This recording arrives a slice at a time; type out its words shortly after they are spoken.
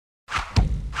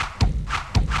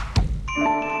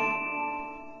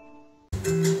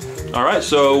Alright,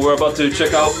 so we're about to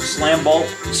check out Slam Ball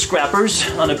Scrappers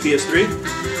on the PS3.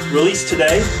 Released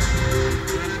today.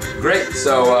 Great,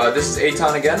 so this is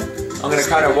Eitan again. I'm going to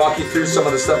kind of walk you through some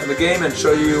of the stuff in the game and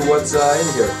show you what's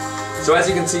in here. So as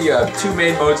you can see, you have two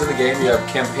main modes in the game. You have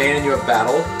campaign and you have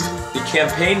battle. The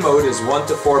campaign mode is 1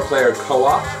 to 4 player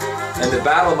co-op, and the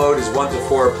battle mode is 1 to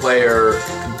 4 player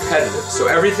competitive. So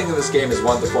everything in this game is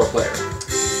 1 to 4 player.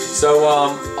 So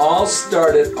I'll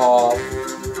start it off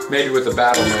maybe with the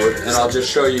battle mode, and I'll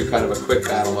just show you kind of a quick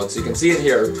battle mode. So you can see in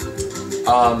here,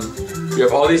 you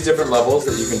have all these different levels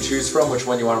that you can choose from which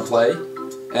one you want to play.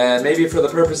 And maybe for the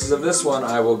purposes of this one,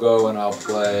 I will go and I'll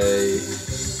play,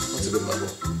 what's a good level?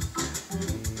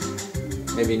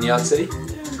 Maybe Neon City?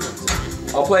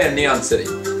 I'll play in Neon City.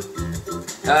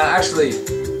 Actually,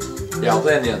 yeah, I'll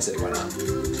play in Neon City, why not?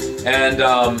 And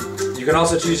you can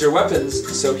also choose your weapons.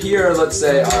 So here, let's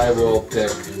say I will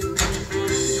pick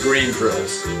green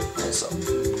drills also.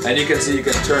 And you can see you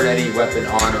can turn any weapon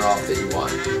on or off that you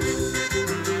want.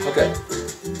 Okay,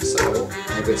 so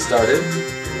I'll get started.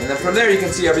 And then from there you can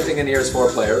see everything in here is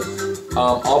 4 player.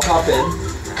 I'll pop in.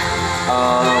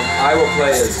 I will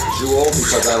play as Jewel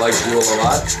because I like Jewel a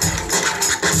lot.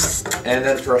 And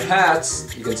then for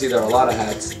hats, you can see there are a lot of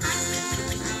hats.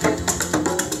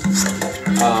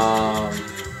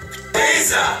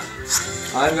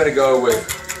 I'm going to go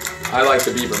with, I like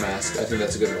the beaver mask. I think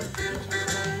that's a good one.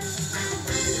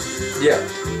 Yeah,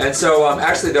 and so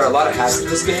actually there are a lot of hats in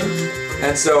this game.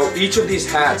 And so each of these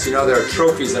hats, you know, there are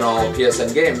trophies in all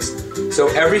PSN games. So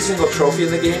every single trophy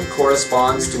in the game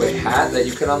corresponds to a hat that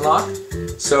you can unlock.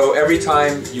 So every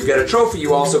time you get a trophy,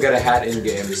 you also get a hat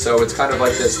in-game. So it's kind of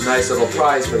like this nice little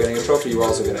prize for getting a trophy, you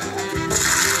also get a hat.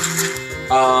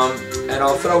 And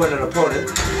I'll throw in an opponent.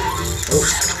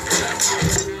 Oh.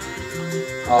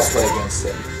 I'll play against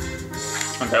him.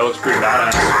 Okay, looks pretty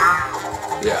badass.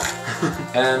 Yeah.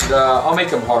 And I'll make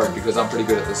him hard because I'm pretty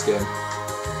good at this game.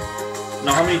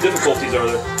 Now, how many difficulties are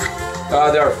there?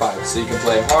 There are 5. So you can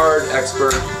play hard,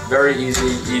 expert, very easy,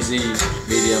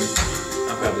 medium.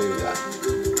 Okay. I'll do that.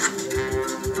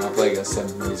 And I'll play against him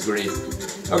when he's green.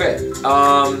 Okay.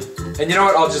 And you know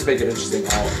what? I'll just make it interesting.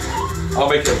 I'll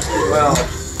make it, well,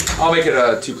 I'll make it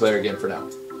a 2-player game for now.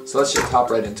 So let's just hop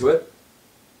right into it.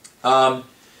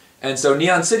 And so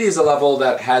Neon City is a level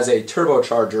that has a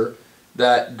turbocharger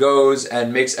that goes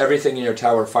and makes everything in your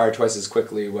tower fire twice as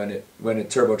quickly when it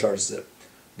turbocharges it.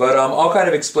 But I'll kind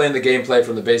of explain the gameplay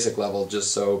from the basic level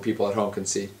just so people at home can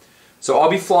see. So I'll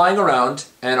be flying around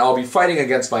and I'll be fighting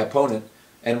against my opponent,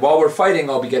 and while we're fighting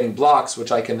I'll be getting blocks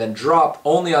which I can then drop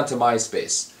only onto my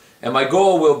space. And my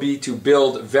goal will be to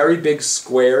build very big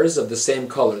squares of the same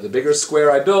color. The bigger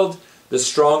square I build, the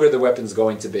stronger the weapon's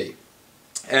going to be.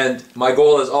 And my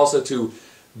goal is also to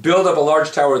build up a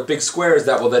large tower with big squares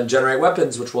that will then generate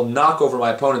weapons which will knock over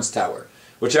my opponent's tower.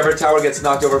 Whichever tower gets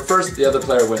knocked over first, the other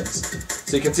player wins.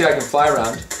 So you can see I can fly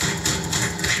around.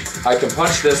 I can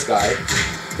punch this guy,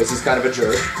 because he's kind of a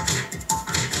jerk.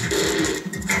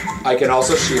 I can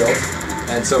also shield,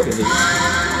 and so can he.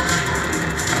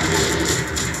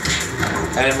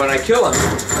 And when I kill him,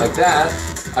 like that,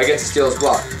 I get to steal his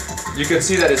block. You can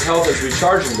see that his health is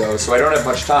recharging though, so I don't have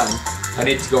much time. I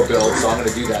need to go build, so I'm going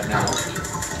to do that now.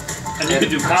 And you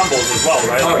can do combos as well,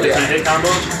 right? Oh, like yeah. Different hit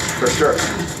combos? For sure.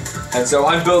 And so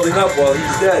I'm building up while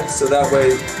he's dead, so that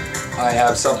way I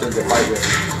have something to fight with.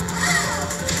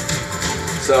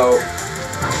 So,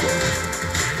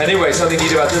 anyway, something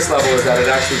neat about this level is that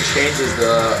it actually changes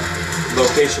the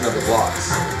location of the blocks.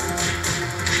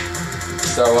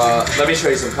 So, let me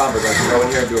show you some combos. I can go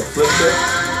in here and do a flip kick,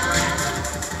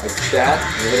 like that,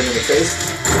 and hit him in the face.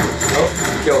 Oh,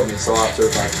 he killed me, so I'll have to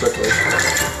revive quickly.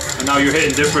 And now you're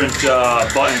hitting different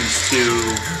buttons to,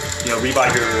 you know,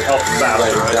 revive your health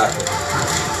faster, right? Exactly.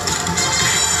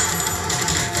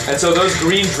 And so those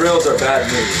green drills are bad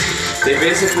moves. They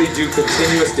basically do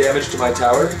continuous damage to my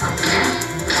tower.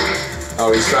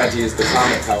 Oh, he's trying to use the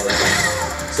comet power again.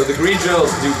 So the green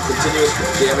drills do continuous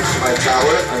damage to my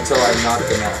tower until I knock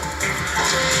them out.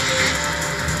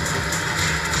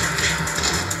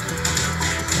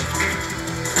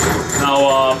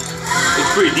 Now,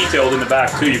 it's pretty detailed in the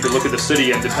back too. You could look at the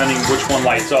city, and depending which one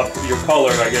lights up your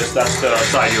color, I guess that's the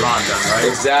side you're on then, right?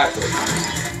 Exactly.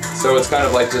 So it's kind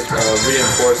of like just a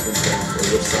reinforcement thing for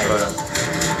which side. Right.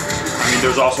 I mean,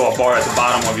 there's also a bar at the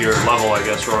bottom of your level, I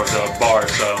guess, or the bar,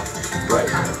 so right.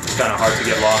 It's kind of hard to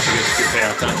get lost, I guess, if you're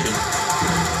paying attention.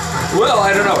 Well,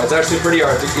 I don't know. It's actually pretty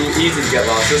easy to get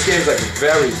lost. This game's like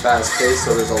very fast paced,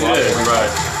 so there's a lot going on.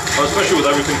 Right. Well, especially with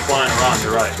everything flying around,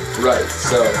 you're right. Right,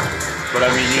 so. But I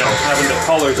mean, you know, having the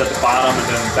colors at the bottom and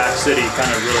then back city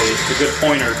kind of really, it's a good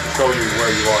pointer to show you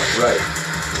where you are. Right.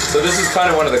 So this is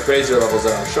kind of one of the crazier levels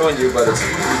that I'm showing you, but it's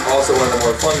also one of the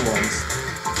more fun ones.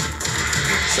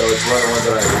 So it's one of the ones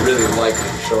that I really like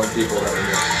showing people that are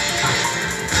new.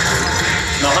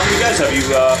 Now, how many guys have you?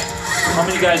 How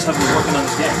many guys have been working on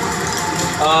this game?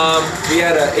 We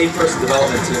had an 8-person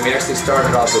development team. We actually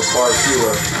started off with far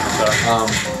fewer. Okay.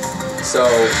 So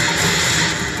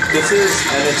this is,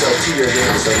 and it's a 2-year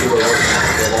game, so we were working on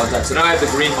it for a long time. So now I have the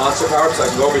green monster power, so I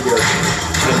can go over here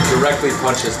and directly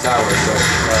punch his tower. So,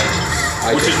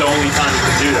 which is the only time you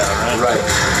can do that, right? Right.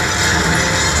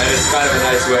 And it's kind of a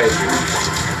nice way.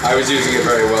 I was using it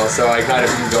very well, so I kind of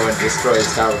can go and destroy his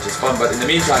tower, which is fun. But in the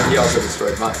meantime, he also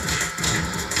destroyed mine.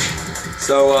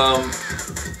 So I'm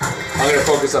going to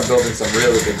focus on building some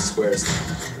really big squares.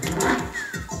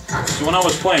 So when I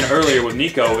was playing earlier with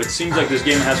Nico, it seems like this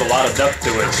game has a lot of depth to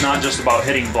it. It's not just about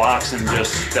hitting blocks and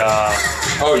just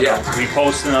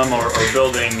reposting them or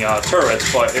building turrets,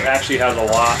 but it actually has a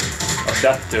lot of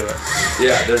depth to it.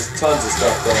 Yeah, there's tons of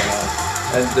stuff going on.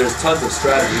 And there's tons of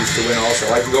strategies to win also.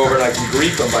 I can go over and I can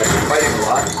grief him by fighting a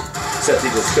lot, except he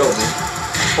just killed me.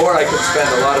 Or I can spend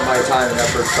a lot of my time and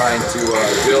effort trying to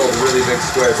build really big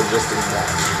squares and just doing that.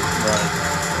 Right.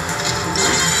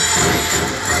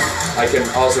 I can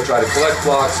also try to collect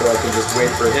blocks, or I can just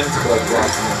wait for him to collect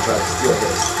blocks and then try to steal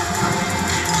his.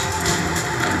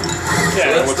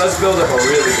 Yeah, so let's build up a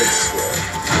really big square.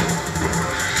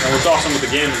 And what's awesome with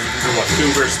the game is you can do what,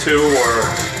 2 versus 2 or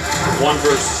 1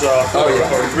 versus 4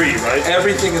 or 3, right?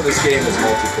 Everything in this game is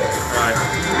multiplayer. Right.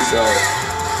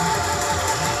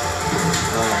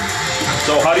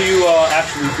 So how do you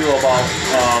actually feel about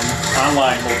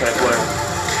online multiplayer?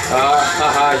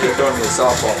 You're throwing me a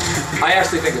softball. I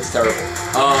actually think it's terrible.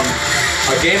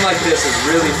 A game like this is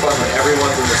really fun when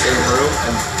everyone's in the same room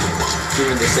and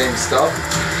doing the same stuff.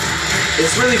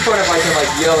 It's really fun if I can like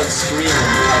yell and scream and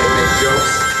kind of make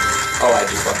jokes. Oh, I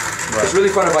just won. Right. It's really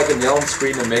fun if I can yell and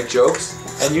scream and make jokes.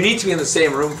 And you need to be in the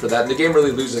same room for that, and the game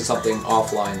really loses something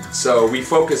offline. So we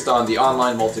focused on the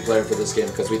online multiplayer for this game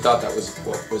because we thought that was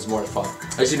what was more fun.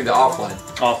 Excuse me, the offline.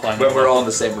 Offline. When we're all in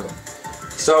the same room.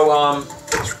 So,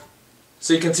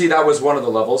 so you can see that was one of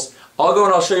the levels. I'll go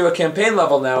and I'll show you a campaign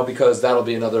level now because that'll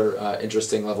be another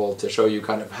interesting level to show you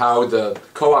kind of how the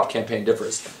co-op campaign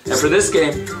differs. And for this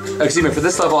game, excuse me, for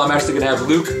this level, I'm actually going to have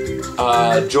Luke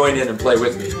join in and play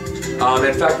with me.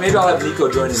 In fact, maybe I'll have Nico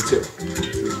join in too.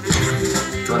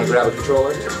 You want to grab a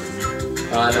controller?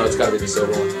 No, it's got to be the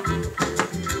silver one.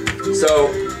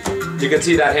 So you can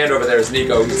see that hand over there is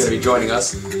Nico. He's going to be joining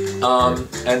us.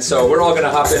 And so we're all going to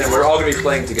hop in and we're all going to be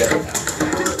playing together now.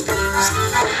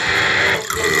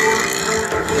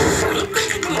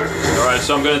 Alright,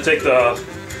 so I'm going to take the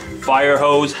fire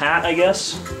hose hat, I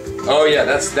guess. Oh yeah,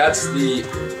 that's the...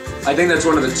 I think that's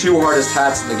one of the 2 hardest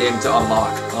hats in the game to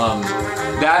unlock.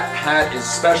 That hat is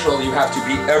special. You have to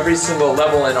beat every single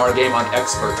level in our game on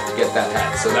Expert to get that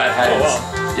hat. So that hat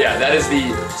is... Yeah, that is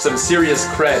some serious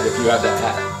cred if you have that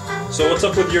hat. So what's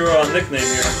up with your nickname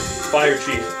here? Fire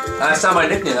Chief. That's not my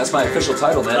nickname, that's my official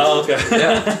title, man. Oh, okay.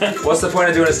 Yeah. What's the point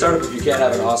of doing a startup if you can't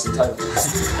have an awesome title?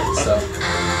 So...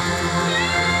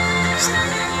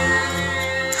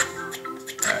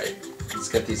 Alright, let's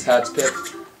get these hats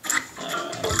picked.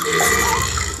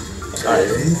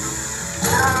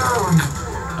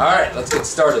 Alright, let's get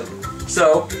started.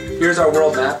 So, here's our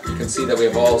world map. You can see that we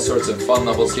have all sorts of fun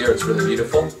levels here. It's really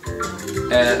beautiful.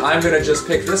 And I'm going to just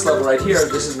pick this level right here.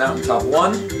 This is Mountaintop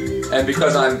 1. And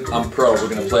because I'm pro, we're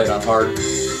going to play it on hard.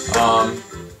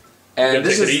 And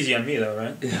this is easy on me though,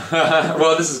 right?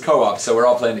 Well, this is co-op, so we're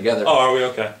all playing together. Oh, are we?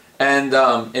 Okay. And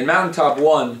in Mountaintop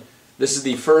 1, this is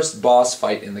the first boss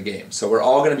fight in the game. So we're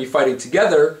all going to be fighting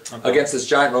together against this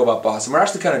giant robot boss. And we're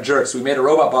actually kind of jerks. We made a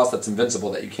robot boss that's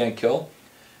invincible, that you can't kill.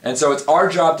 And so it's our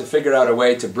job to figure out a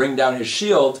way to bring down his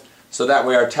shield so that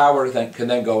way our tower can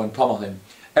then go and pummel him.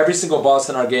 Every single boss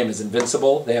in our game is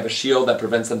invincible. They have a shield that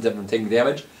prevents them from taking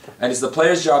damage. And it's the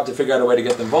player's job to figure out a way to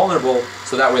get them vulnerable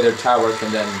so that way their tower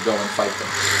can then go and fight them.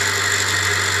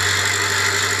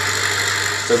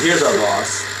 So here's our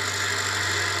boss.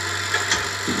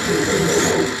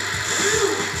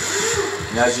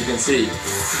 And as you can see,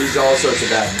 he's all sorts of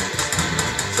bad moves.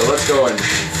 So let's go and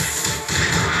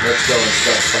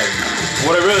start fighting.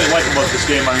 What I really like about this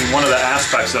game, I mean, one of the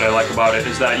aspects that I like about it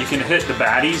is that you can hit the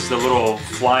baddies, the little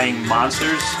flying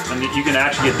monsters, and you can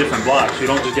actually get different blocks. You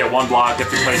don't just get one block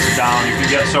if you place it down, you can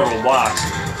get several blocks.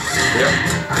 Yep.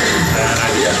 And I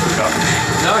just screwed up.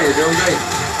 No, you're doing great.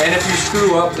 And if you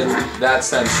screw up in that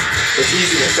sense, it's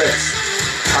easy to fix.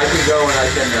 I can go and I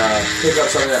can pick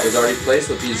up something that was already placed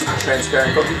with these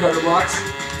transparent cookie cutter blocks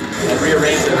and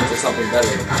rearrange them into something better.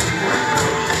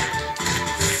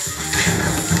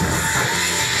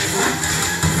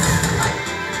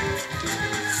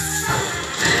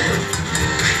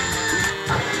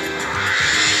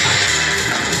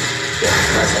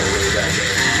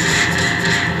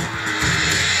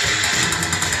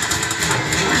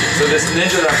 So this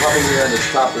ninja that I'm popping here in the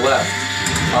top left,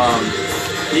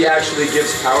 he actually gives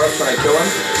power-ups when I kill him.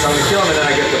 So I'm gonna kill him and then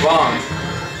I get the bomb.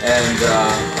 And,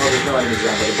 oh, there's no enemies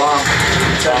around, but the bomb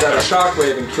sends out a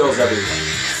shockwave and kills everyone.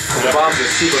 So the bomb's a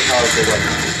super powerful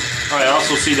weapon. Alright, I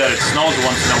also see that it snows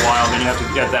once in a while, and then you have to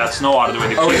get that snow out of the way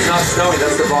to Oh, clear. it's not snowing,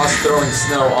 that's the boss throwing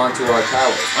snow onto our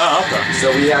tower. Oh, okay. So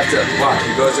we have to, watch,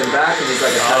 he goes in back and he's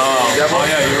like a tasking devil. Oh,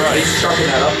 yeah, you're right. He's chucking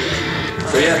that up.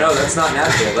 So yeah, no, that's not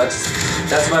natural.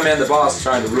 That's my man the boss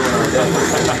trying to ruin our day.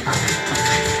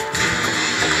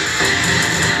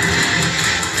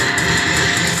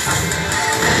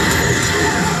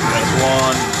 That's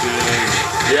one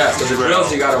big... Yeah, so the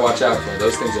drills you gotta watch out for.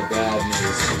 Those things are bad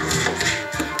news.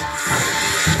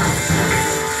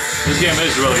 This game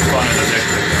is really fun and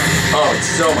addictive. Oh,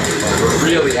 it's so much fun. We're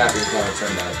really happy with how it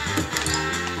turned out.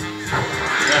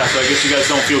 Yeah, so I guess you guys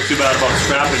don't feel too bad about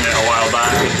scrapping it a while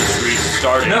back and just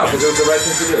restarting. No, because it was the right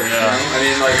thing to do. Yeah. You know? I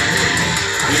mean, like,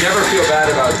 you never feel bad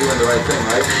about doing the right thing,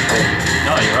 right? Like,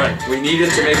 No, you're right. we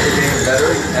needed to make the game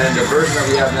better, and the version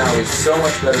that we have now is so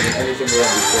much better than anything we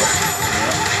had before.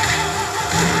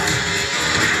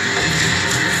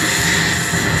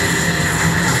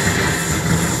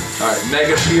 Alright,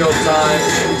 mega shield time.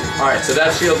 Alright, so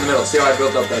that shield in the middle. See how I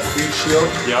built up that huge shield?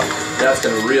 Yep. That's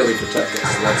going to really protect us,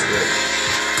 so that's good.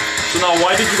 So now,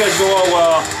 why did you guys go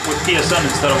with PSN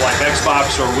instead of like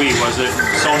Xbox or Wii? Was it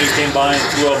Sony came by and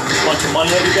threw a bunch of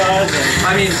money at you guys? And...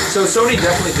 I mean, so Sony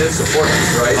definitely did support us,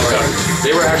 right? Okay. Like,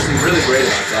 they were actually really great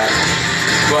about that.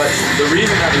 But the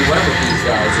reason that we went with these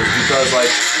guys is because,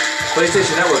 like,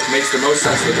 PlayStation Network makes the most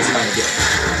sense for this kind of game.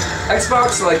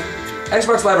 Xbox Live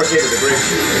Arcade is a great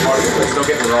marketplace, don't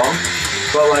get me wrong.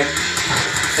 But, like,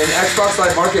 in Xbox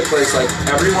Live Marketplace, like,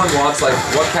 everyone wants, like,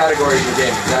 what category is your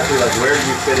game? Exactly, like, where do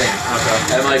you fit in? Okay.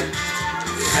 And, like,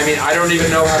 I mean, I don't even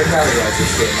know how to categorize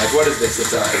this game. Like, what is this?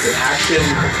 It's an action,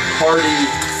 party,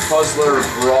 puzzler,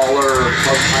 brawler,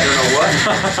 I don't know what,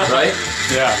 right?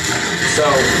 Yeah. So...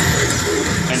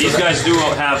 And these guys do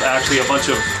have actually a bunch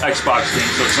of Xbox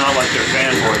games, so it's not like they're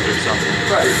fanboys or something.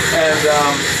 Right. And,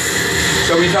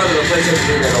 so we thought that the PlayStation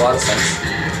game made a lot of sense.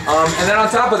 And then on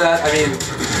top of that, I mean,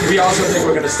 we also think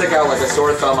we're going to stick out like a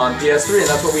sore thumb on PS3, and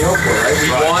that's what we hope for, right?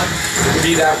 We want to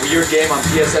be that weird game on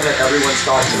PSN that everyone's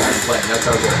talking about and playing. That's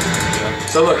our goal. Yeah.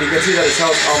 So look, you can see that his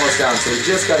health's almost down, so we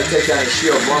just got to take down his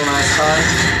shield one last time,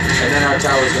 and then our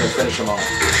tower's going to finish him off.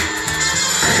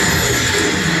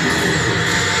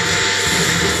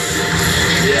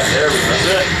 Yeah, there we go. That's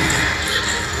it.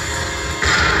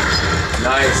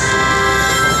 Nice.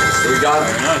 So we got him.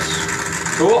 Very nice.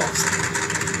 Cool.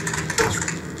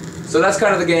 So that's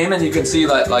kind of the game, and you can see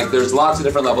that like there's lots of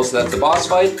different levels. So that's the boss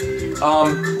fight.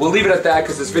 We'll leave it at that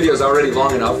because this video is already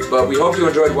long enough. But we hope you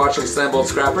enjoyed watching Slam Bolt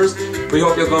Scrappers. We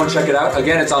hope you'll go and check it out.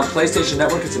 Again, it's on PlayStation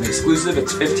Network. It's an exclusive.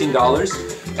 It's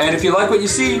 $15. And if you like what you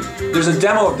see, there's a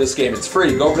demo of this game. It's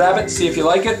free. Go grab it, see if you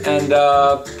like it, and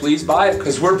please buy it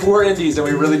because we're poor indies and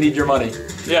we really need your money.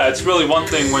 Yeah, it's really one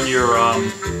thing when you're,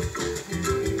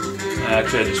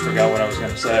 actually I just forgot what I was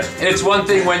going to say. It's one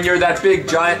thing when you're that big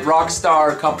giant rock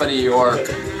star company or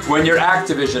when you're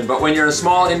Activision, but when you're a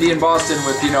small indie in Boston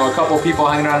with, you know, a couple people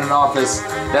hanging around in an office,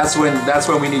 that's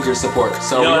when we need your support.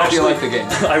 So we hope you like the game.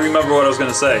 I remember what I was going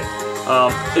to say.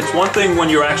 It's one thing when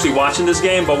you're actually watching this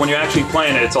game, but when you're actually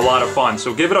playing it, it's a lot of fun.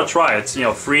 So give it a try. It's, you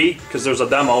know, free because there's a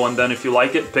demo, and then if you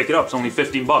like it, pick it up. It's only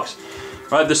 $15. All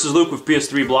right, this is Luke with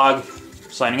PS3 Blog,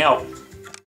 signing out.